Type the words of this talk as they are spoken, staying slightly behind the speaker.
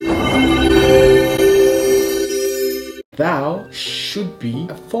thou should be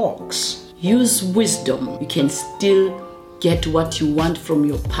a fox. Use wisdom. You can still get what you want from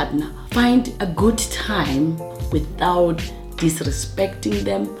your partner. Find a good time without disrespecting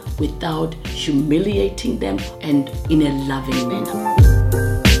them, without humiliating them, and in a loving manner.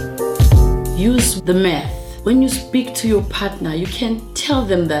 Use the math. When you speak to your partner, you can tell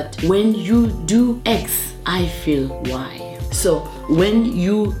them that when you do X, I feel Y. So when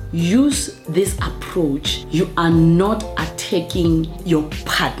you use this approach, you are not attacking your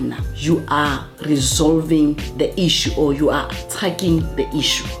partner. You are resolving the issue, or you are attacking the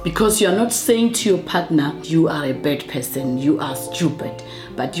issue. Because you are not saying to your partner, you are a bad person, you are stupid.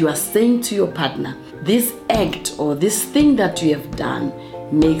 But you are saying to your partner, this act or this thing that you have done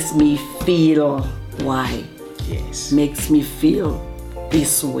makes me feel Y. Yes. Makes me feel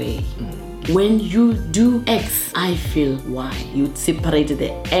this way. When you do X, I feel Y. You separate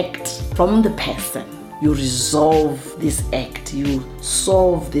the act from the person. You resolve this act. You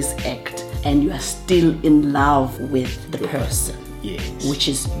solve this act. And you are still in love with the person. Yes. Which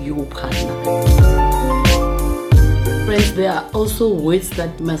is your partner. Friends, there are also words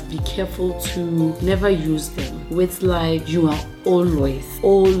that you must be careful to never use them. Words like you are always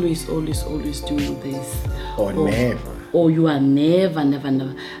doing this. Or never. Or you are never.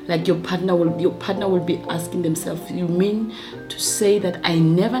 Like your partner will be asking themselves, you mean to say that I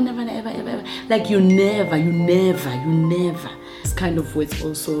never. Like you never. This kind of words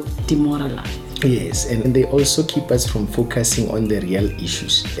also demoralize. Yes, and they also keep us from focusing on the real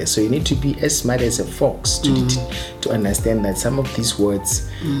issues. So you need to be as smart as a fox to understand that some of these words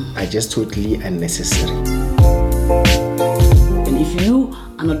are just totally unnecessary. And if you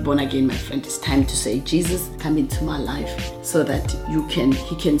are not born again, my friend, it's time to say, Jesus, come into my life, so that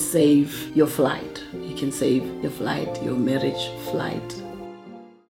He can save your flight. He can save your flight, your marriage flight,